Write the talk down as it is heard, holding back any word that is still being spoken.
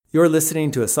You're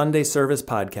listening to a Sunday service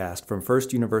podcast from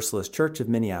First Universalist Church of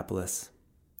Minneapolis.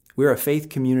 We're a faith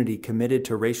community committed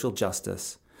to racial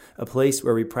justice, a place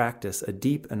where we practice a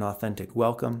deep and authentic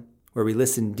welcome, where we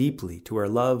listen deeply to where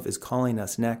love is calling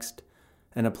us next,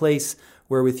 and a place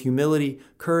where with humility,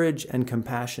 courage, and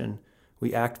compassion,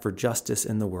 we act for justice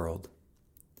in the world.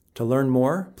 To learn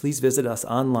more, please visit us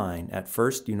online at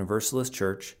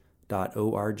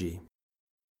firstuniversalistchurch.org.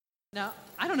 Now,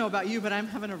 I don't know about you, but I'm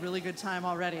having a really good time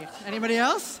already. Anybody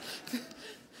else?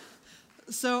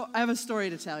 So I have a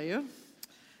story to tell you,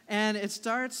 and it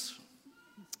starts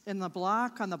on the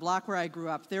block where I grew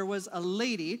up. There was a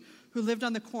lady who lived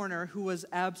on the corner who was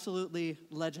absolutely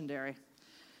legendary.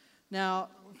 Now,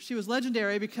 she was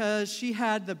legendary because she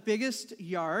had the biggest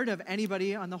yard of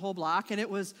anybody on the whole block, and it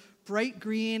was bright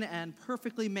green and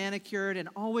perfectly manicured and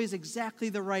always exactly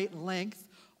the right length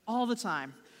all the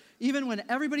time. Even when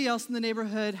everybody else in the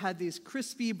neighborhood had these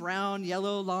crispy brown,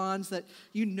 yellow lawns that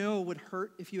you know would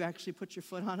hurt if you actually put your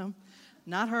foot on them.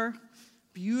 Not her.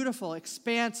 Beautiful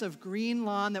expanse of green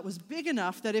lawn that was big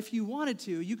enough that if you wanted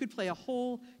to, you could play a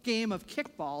whole game of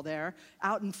kickball there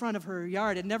out in front of her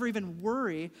yard and never even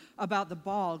worry about the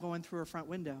ball going through her front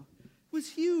window. It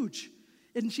was huge.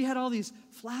 And she had all these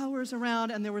flowers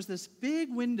around, and there was this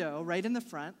big window right in the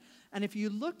front. And if you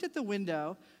looked at the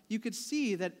window, you could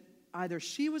see that either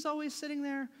she was always sitting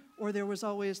there or there was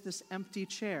always this empty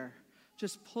chair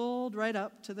just pulled right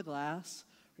up to the glass,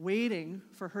 waiting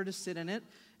for her to sit in it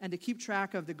and to keep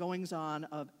track of the goings-on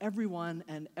of everyone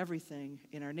and everything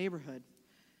in our neighborhood.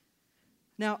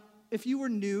 Now, if you were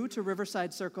new to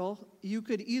Riverside Circle, you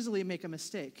could easily make a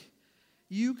mistake.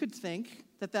 You could think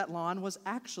that that lawn was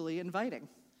actually inviting.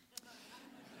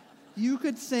 You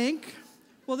could think,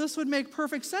 well, this would make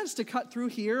perfect sense to cut through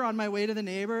here on my way to the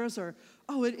neighbors, or,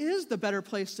 oh, it is the better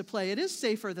place to play. It is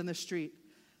safer than the street.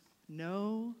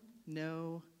 No,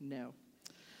 no, no.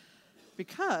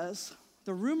 Because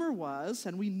the rumor was,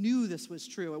 and we knew this was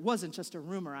true, it wasn't just a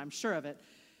rumor, I'm sure of it.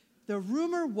 The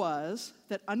rumor was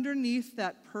that underneath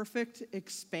that perfect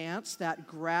expanse, that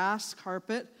grass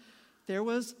carpet, there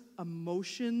was a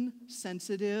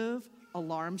motion-sensitive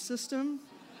alarm system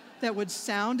that would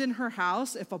sound in her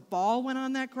house if a ball went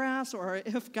on that grass or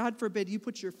if, God forbid, you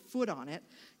put your foot on it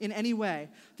in any way.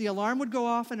 The alarm would go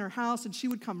off in her house and she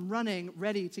would come running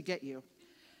ready to get you.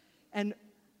 And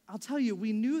I'll tell you,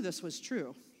 we knew this was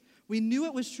true. We knew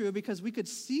it was true because we could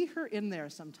see her in there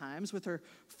sometimes with her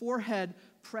forehead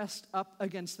pressed up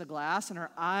against the glass and her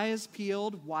eyes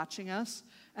peeled watching us.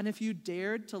 And if you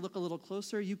dared to look a little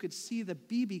closer, you could see the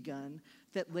BB gun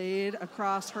that laid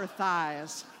across her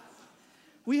thighs.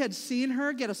 We had seen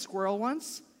her get a squirrel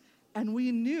once, and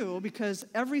we knew because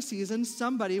every season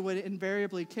somebody would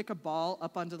invariably kick a ball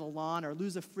up onto the lawn or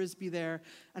lose a frisbee there,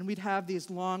 and we'd have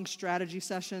these long strategy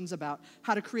sessions about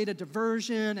how to create a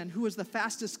diversion and who was the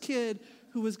fastest kid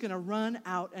who was going to run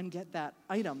out and get that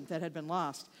item that had been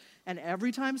lost. And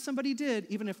every time somebody did,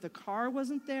 even if the car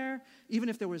wasn't there, even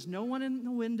if there was no one in the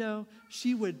window,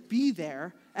 she would be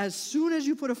there as soon as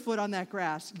you put a foot on that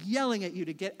grass, yelling at you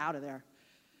to get out of there.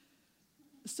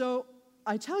 So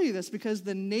I tell you this because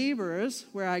the neighbors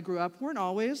where I grew up weren't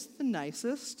always the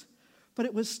nicest, but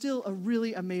it was still a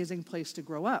really amazing place to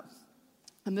grow up.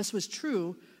 And this was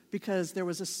true because there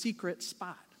was a secret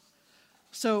spot.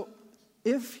 So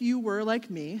if you were like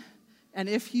me, and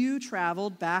if you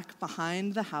traveled back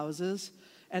behind the houses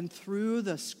and through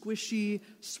the squishy,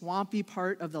 swampy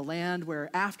part of the land where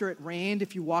after it rained,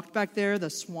 if you walked back there, the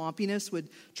swampiness would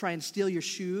try and steal your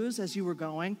shoes as you were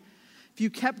going. If you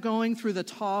kept going through the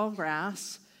tall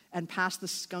grass and past the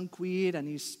skunkweed and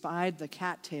you spied the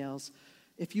cattails,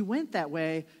 if you went that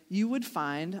way, you would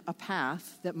find a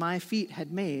path that my feet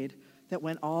had made that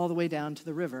went all the way down to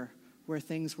the river where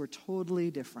things were totally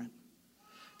different.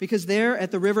 Because there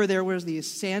at the river, there was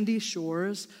these sandy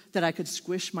shores that I could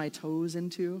squish my toes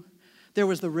into. There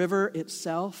was the river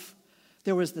itself.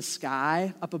 There was the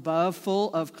sky up above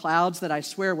full of clouds that I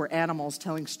swear were animals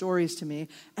telling stories to me.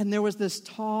 And there was this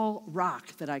tall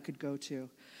rock that I could go to.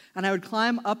 And I would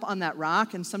climb up on that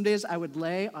rock, and some days I would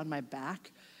lay on my back,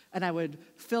 and I would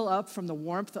fill up from the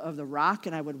warmth of the rock,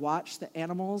 and I would watch the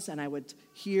animals, and I would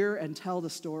hear and tell the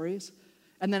stories.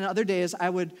 And then other days I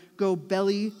would go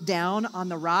belly down on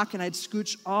the rock, and I'd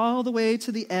scooch all the way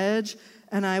to the edge,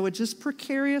 and I would just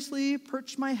precariously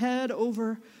perch my head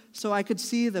over so I could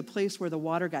see the place where the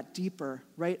water got deeper,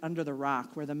 right under the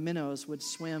rock, where the minnows would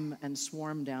swim and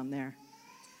swarm down there.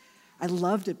 I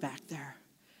loved it back there.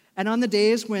 And on the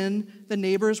days when the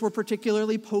neighbors were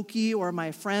particularly pokey or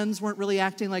my friends weren't really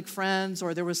acting like friends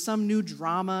or there was some new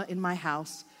drama in my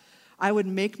house, I would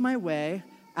make my way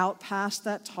out past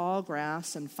that tall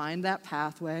grass and find that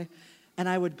pathway, and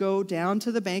I would go down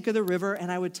to the bank of the river,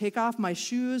 and I would take off my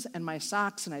shoes and my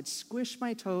socks, and I'd squish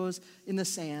my toes in the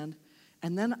sand,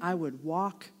 and then I would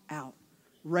walk out,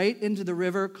 right into the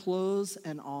river, clothes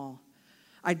and all.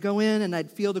 I'd go in and I'd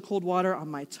feel the cold water on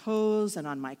my toes and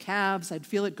on my calves. I'd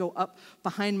feel it go up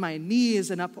behind my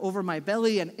knees and up over my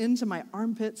belly and into my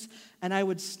armpits. And I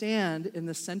would stand in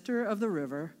the center of the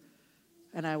river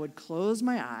and I would close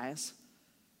my eyes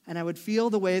and I would feel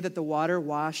the way that the water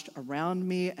washed around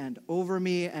me and over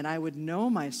me. And I would know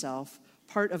myself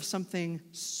part of something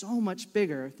so much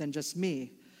bigger than just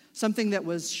me. Something that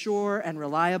was sure and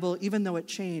reliable, even though it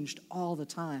changed all the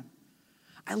time.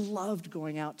 I loved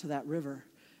going out to that river.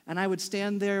 And I would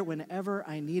stand there whenever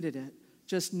I needed it,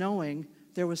 just knowing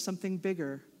there was something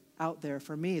bigger out there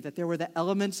for me, that there were the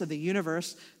elements of the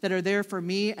universe that are there for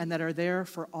me and that are there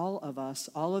for all of us,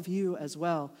 all of you as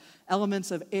well.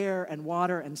 Elements of air and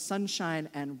water and sunshine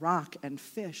and rock and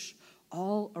fish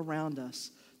all around us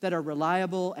that are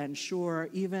reliable and sure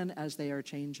even as they are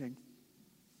changing.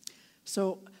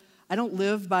 So I don't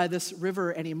live by this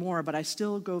river anymore, but I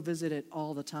still go visit it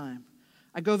all the time.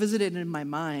 I go visit it in my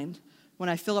mind when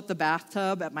I fill up the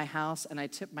bathtub at my house and I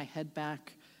tip my head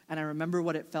back and I remember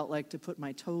what it felt like to put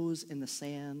my toes in the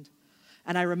sand.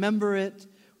 And I remember it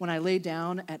when I lay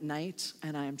down at night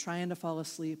and I am trying to fall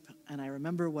asleep and I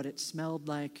remember what it smelled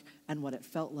like and what it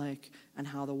felt like and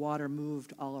how the water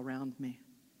moved all around me.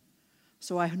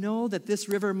 So I know that this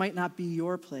river might not be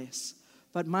your place,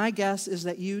 but my guess is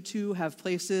that you too have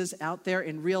places out there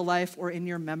in real life or in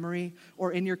your memory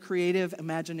or in your creative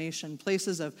imagination,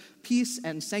 places of peace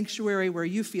and sanctuary where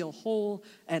you feel whole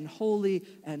and holy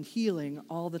and healing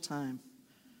all the time.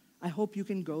 I hope you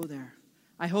can go there.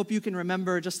 I hope you can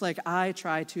remember, just like I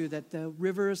try to, that the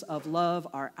rivers of love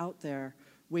are out there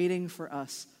waiting for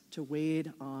us to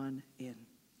wade on in.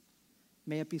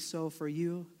 May it be so for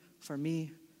you, for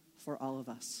me, for all of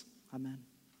us. Amen.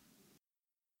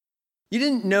 You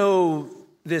didn't know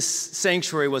this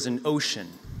sanctuary was an ocean,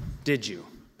 did you?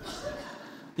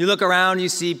 You look around, you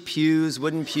see pews,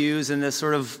 wooden pews, and this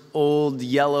sort of old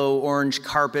yellow-orange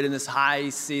carpet and this high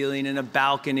ceiling and a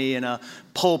balcony and a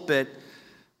pulpit.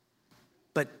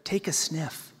 But take a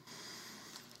sniff.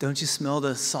 Don't you smell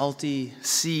the salty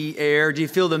sea air? Do you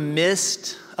feel the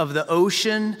mist of the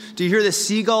ocean? Do you hear the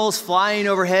seagulls flying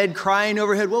overhead, crying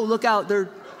overhead? Whoa, look out,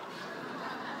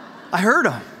 I heard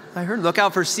them. Look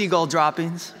out for seagull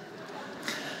droppings.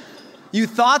 You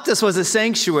thought this was a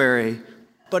sanctuary,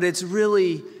 but it's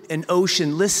really an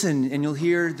ocean. Listen, and you'll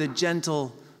hear the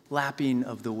gentle lapping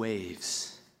of the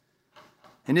waves.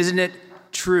 And isn't it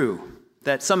true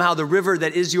that somehow the river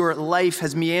that is your life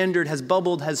has meandered, has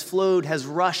bubbled, has flowed, has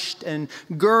rushed and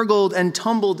gurgled and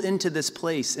tumbled into this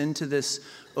place, into this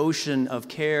ocean of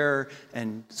care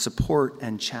and support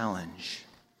and challenge?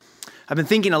 I've been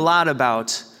thinking a lot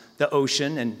about the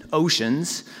ocean and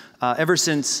oceans ever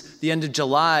since the end of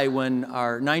July, when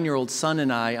our 9-year-old son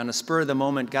and I, on a spur of the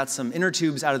moment, got some inner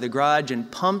tubes out of the garage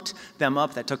and pumped them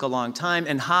up. That took a long time,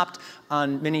 and hopped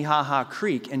on Minnehaha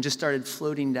Creek and just started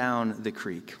floating down the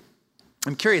creek.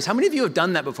 I'm curious, how many of you have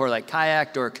done that before, like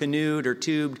kayaked or canoed or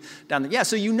tubed down there? Yeah,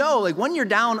 so you know, like when you're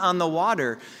down on the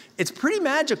water, it's pretty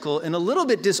magical and a little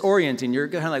bit disorienting. You're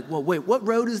kind of like, well, wait, what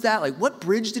road is that? Like, what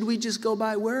bridge did we just go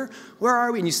by? Where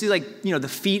are we? And you see, like, you know, the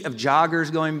feet of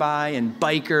joggers going by and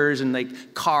bikers and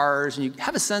like cars, and you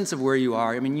have a sense of where you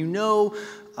are. I mean, you know,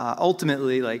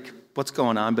 ultimately, like what's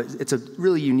going on, but it's a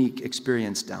really unique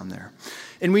experience down there.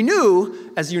 And we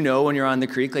knew, as you know, when you're on the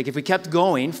creek, like if we kept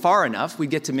going far enough,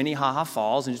 we'd get to Minnehaha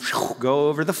Falls and just go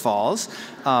over the falls.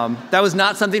 That was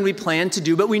not something we planned to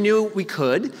do, but we knew we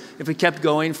could if we kept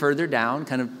going further down,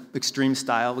 kind of extreme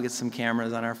style. We'll get some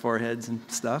cameras on our foreheads and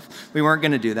stuff. We weren't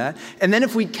going to do that. And then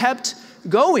if we kept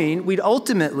going, we'd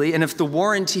ultimately, and if the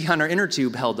warranty on our inner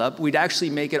tube held up, we'd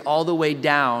actually make it all the way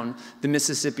down the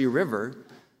Mississippi River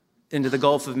into the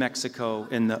Gulf of Mexico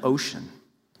in the ocean.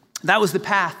 That was the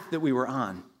path that we were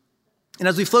on. And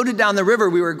as we floated down the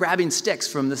river, we were grabbing sticks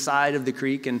from the side of the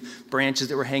creek and branches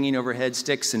that were hanging overhead,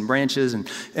 sticks and branches,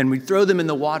 and we'd throw them in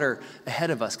the water ahead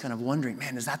of us, kind of wondering,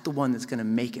 man, is that the one that's going to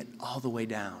make it all the way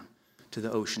down to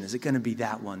the ocean? Is it going to be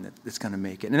that one that's going to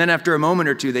make it? And then after a moment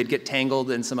or two, they'd get tangled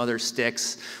in some other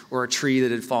sticks or a tree that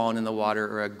had fallen in the water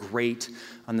or a grate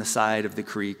on the side of the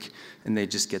creek, and they'd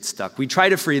just get stuck. We'd try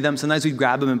to free them. Sometimes we'd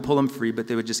grab them and pull them free, but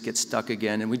they would just get stuck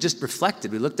again. And we just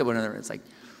reflected. We looked at one another. It's like,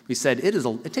 we said,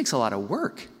 it takes a lot of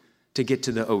work to get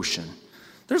to the ocean.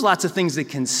 There's lots of things that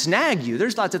can snag you.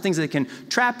 There's lots of things that can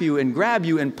trap you and grab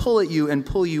you and pull at you and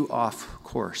pull you off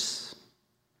course.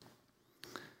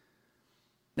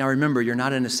 Now remember, you're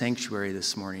not in a sanctuary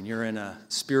this morning. You're in a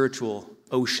spiritual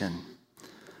ocean,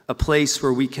 a place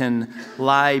where we can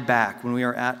lie back. When we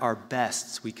are at our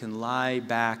best, we can lie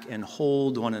back and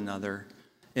hold one another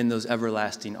in those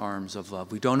everlasting arms of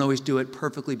love. We don't always do it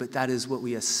perfectly, but that is what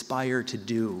we aspire to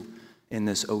do in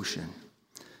this ocean.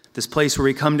 This place where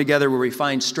we come together, where we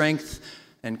find strength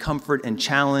and comfort and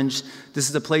challenge. This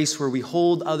is a place where we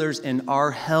hold others and are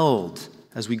held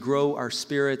as we grow our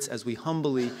spirits, as we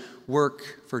humbly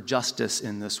work for justice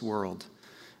in this world.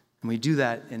 And we do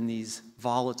that in these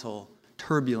volatile,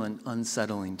 turbulent,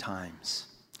 unsettling times.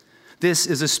 This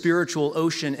is a spiritual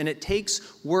ocean, and it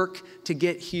takes work to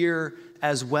get here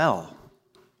as well.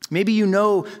 Maybe you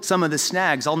know some of the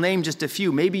snags. I'll name just a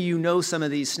few. Maybe you know some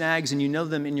of these snags and you know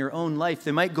them in your own life.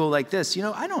 They might go like this.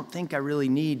 I don't think I really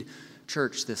need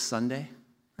church this Sunday.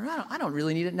 Or I don't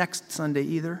really need it next Sunday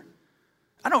either.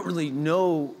 I don't really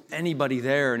know anybody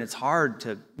there, and it's hard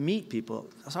to meet people.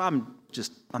 So I'm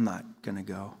not going to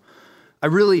go. I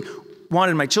really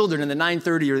wanted my children in the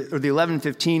 9:30 or the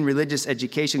 11:15 religious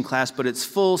education class, but it's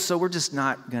full, so we're just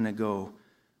not going to go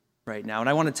right now. And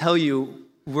I want to tell you,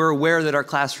 we're aware that our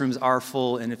classrooms are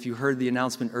full, and if you heard the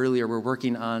announcement earlier, we're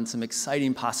working on some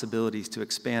exciting possibilities to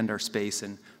expand our space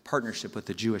in partnership with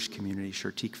the Jewish community,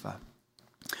 Shir Tikva.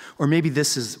 Or maybe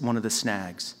this is one of the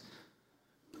snags.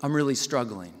 I'm really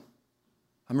struggling.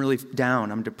 I'm really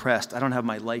down. I'm depressed. I don't have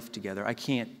my life together. I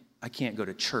can't go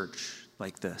to church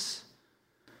like this.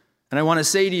 And I want to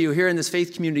say to you, here in this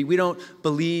faith community, we don't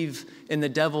believe in the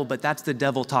devil, but that's the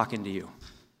devil talking to you.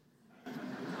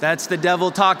 That's the devil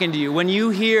talking to you. When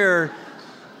you hear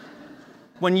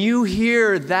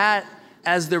that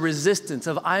as the resistance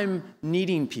of I'm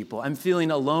needing people, I'm feeling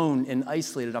alone and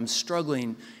isolated, I'm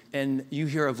struggling, and you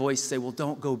hear a voice say, well,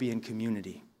 don't go be in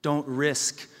community. Don't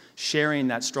risk sharing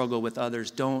that struggle with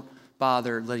others. Don't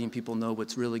bother letting people know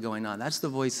what's really going on. That's the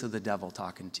voice of the devil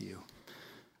talking to you.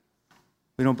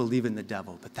 We don't believe in the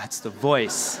devil, but that's the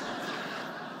voice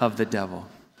of the devil.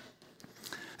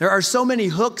 There are so many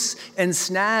hooks and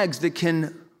snags that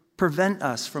can prevent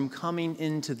us from coming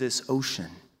into this ocean.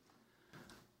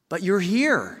 But you're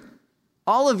here.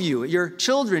 All of you, your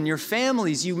children, your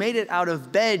families, you made it out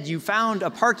of bed, you found a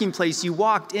parking place, you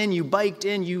walked in, you biked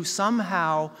in, you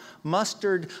somehow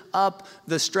mustered up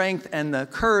the strength and the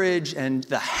courage and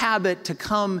the habit to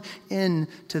come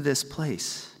into this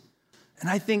place. And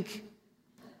I think,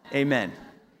 amen.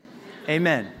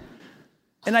 Amen.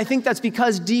 And I think that's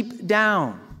because deep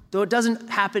down, though it doesn't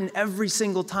happen every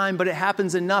single time, but it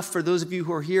happens enough for those of you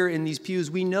who are here in these pews,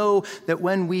 we know that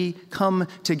when we come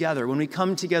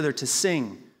together to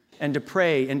sing and to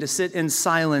pray and to sit in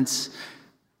silence,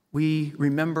 we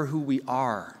remember who we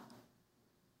are.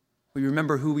 We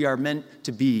remember who we are meant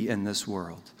to be in this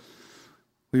world.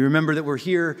 We remember that we're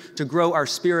here to grow our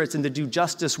spirits and to do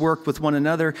justice work with one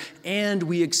another, and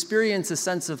we experience a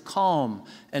sense of calm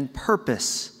and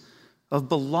purpose, of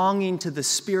belonging to the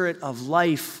spirit of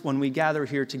life when we gather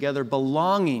here together,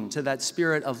 belonging to that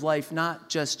spirit of life, not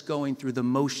just going through the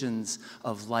motions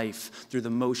of life, through the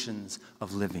motions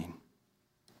of living.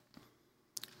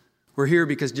 We're here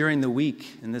because during the week,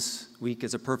 and this week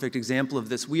is a perfect example of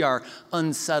this, we are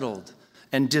unsettled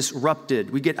and disrupted.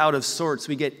 We get out of sorts,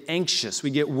 we get anxious, we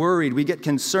get worried, we get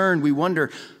concerned, we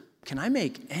wonder, can I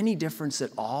make any difference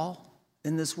at all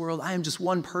in this world? I am just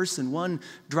one person, one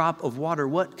drop of water.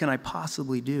 What can I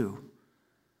possibly do?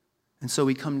 And so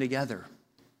we come together.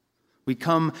 We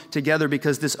come together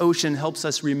because this ocean helps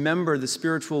us remember the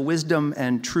spiritual wisdom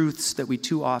and truths that we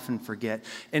too often forget.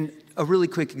 And a really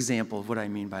quick example of what I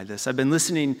mean by this. I've been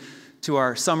listening to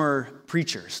our summer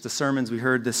preachers, the sermons we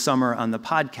heard this summer on the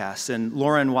podcast. And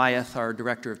Lauren Wyeth, our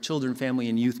Director of Children, Family,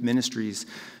 and Youth Ministries,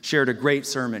 shared a great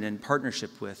sermon in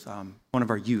partnership with one of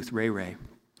our youth, Ray.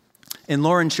 And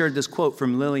Lauren shared this quote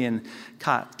from Lillian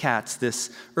Katz, this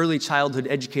early childhood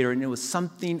educator, and it was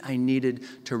something I needed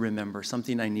to remember,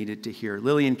 something I needed to hear.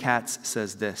 Lillian Katz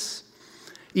says this: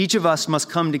 each of us must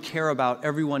come to care about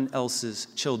everyone else's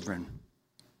children.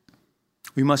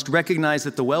 We must recognize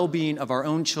that the well-being of our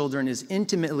own children is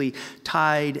intimately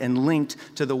tied and linked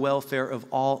to the welfare of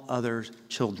all other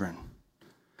children.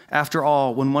 After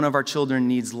all, when one of our children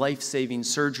needs life-saving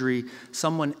surgery,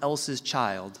 someone else's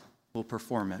child will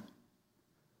perform it.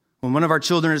 When one of our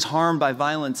children is harmed by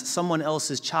violence, someone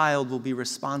else's child will be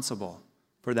responsible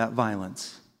for that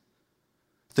violence.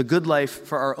 The good life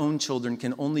for our own children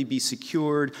can only be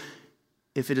secured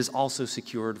if it is also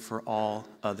secured for all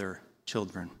other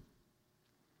children.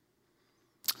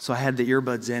 So I had the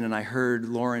earbuds in and I heard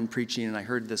Lauren preaching and I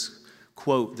heard this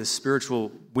quote, this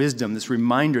spiritual wisdom, this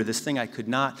reminder, this thing I could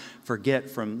not forget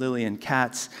from Lillian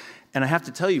Katz. And I have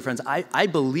to tell you, friends, I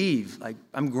believe,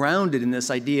 I'm grounded in this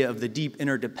idea of the deep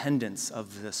interdependence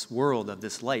of this world, of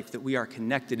this life, that we are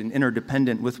connected and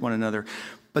interdependent with one another.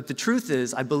 But the truth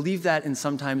is, I believe that in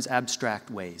sometimes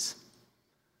abstract ways.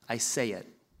 I say it.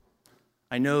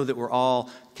 I know that we're all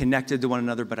connected to one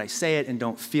another, but I say it and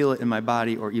don't feel it in my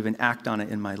body or even act on it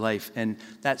in my life. And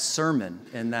that sermon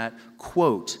and that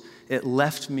quote, it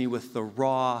left me with the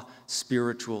raw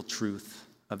spiritual truth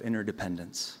of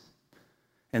interdependence.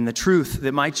 And the truth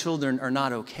that my children are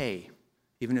not okay,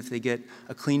 even if they get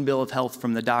a clean bill of health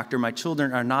from the doctor. My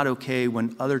children are not okay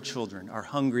when other children are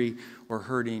hungry or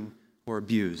hurting or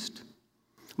abused.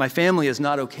 My family is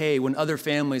not okay when other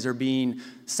families are being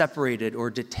separated or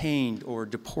detained or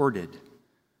deported.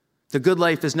 The good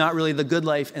life is not really the good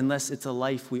life unless it's a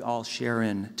life we all share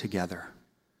in together.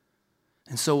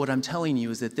 And so what I'm telling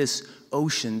you is that this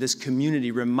ocean, this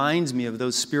community, reminds me of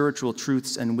those spiritual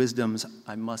truths and wisdoms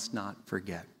I must not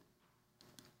forget.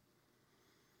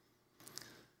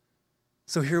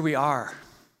 So here we are,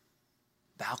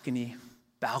 balcony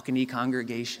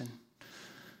congregation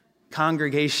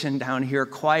down here,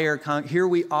 choir, here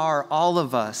we are, all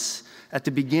of us, at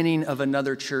the beginning of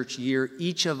another church year,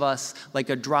 each of us like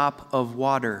a drop of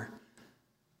water.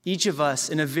 Each of us,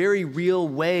 in a very real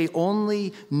way,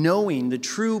 only knowing the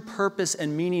true purpose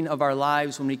and meaning of our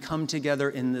lives when we come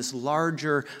together in this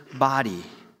larger body,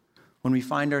 when we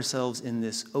find ourselves in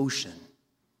this ocean,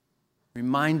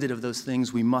 reminded of those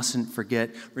things we mustn't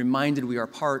forget, reminded we are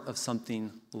part of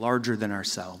something larger than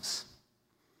ourselves.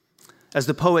 As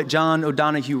the poet John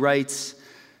O'Donohue writes,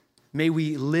 may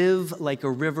we live like a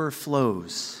river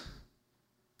flows,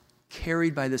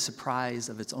 carried by the surprise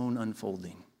of its own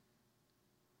unfolding.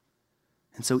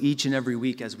 And so each and every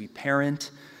week as we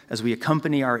parent, as we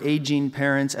accompany our aging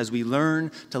parents, as we learn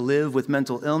to live with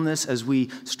mental illness, as we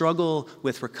struggle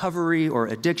with recovery or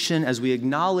addiction, as we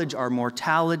acknowledge our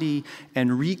mortality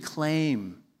and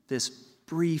reclaim this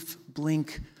brief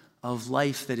blink of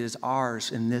life that is ours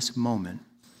in this moment,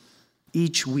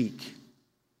 each week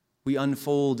we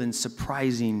unfold in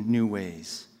surprising new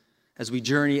ways. As we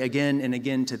journey again and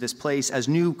again to this place, as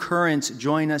new currents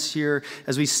join us here,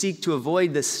 as we seek to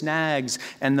avoid the snags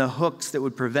and the hooks that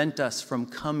would prevent us from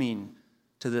coming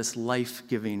to this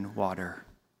life-giving water.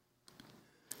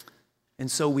 And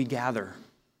so we gather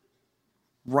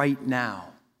right now,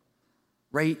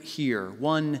 right here,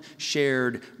 one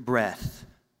shared breath,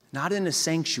 not in a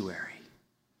sanctuary,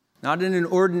 not in an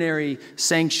ordinary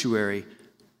sanctuary,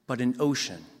 but an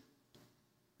ocean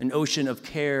of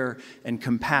care and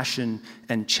compassion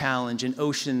and challenge, an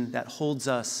ocean that holds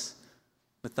us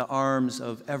with the arms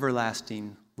of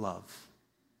everlasting love.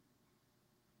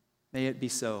 May it be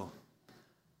so,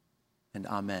 and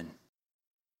amen.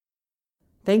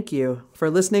 Thank you for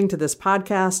listening to this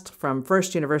podcast from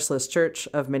First Universalist Church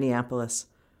of Minneapolis.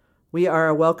 We are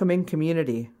a welcoming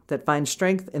community that finds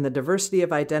strength in the diversity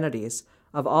of identities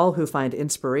of all who find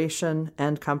inspiration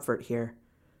and comfort here.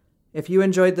 If you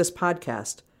enjoyed this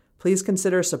podcast, please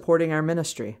consider supporting our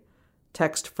ministry.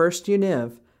 Text First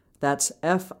Univ, that's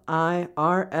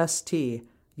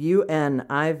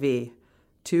FIRSTUNIV,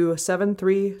 to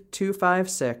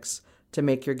 73256 to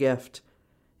make your gift.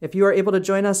 If you are able to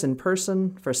join us in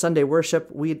person for Sunday worship,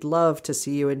 we'd love to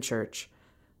see you in church.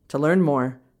 To learn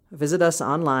more, visit us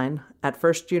online at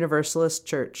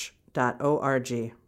firstuniversalistchurch.org.